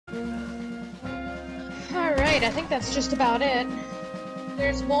Alright, I think that's just about it.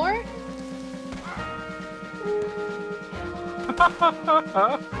 There's more?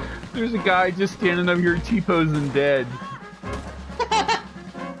 There's a guy just standing up here T-posing dead.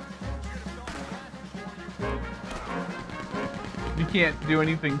 You can't do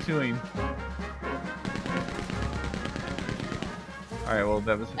anything to him. Alright, well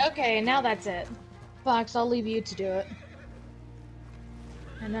that was... Okay, now that's it. Fox, I'll leave you to do it.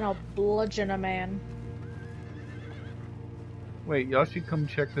 And then I'll bludgeon a man. Wait, y'all should come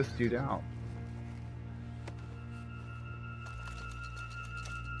check this dude out.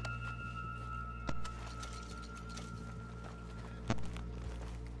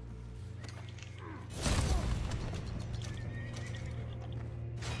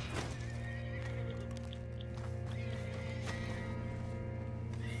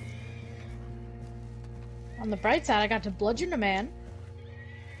 On the bright side, I got to bludgeon a man.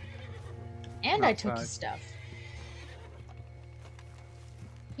 And I took his stuff.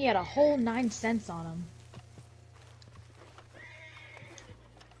 He had a whole 9 cents on him.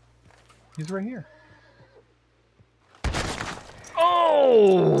 He's right here.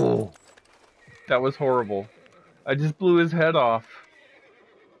 Oh! That was horrible. I just blew his head off.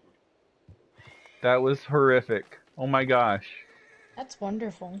 That was horrific. Oh my gosh. That's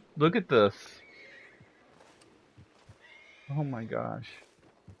wonderful. Look at this. Oh my gosh.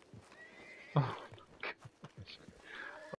 Oh.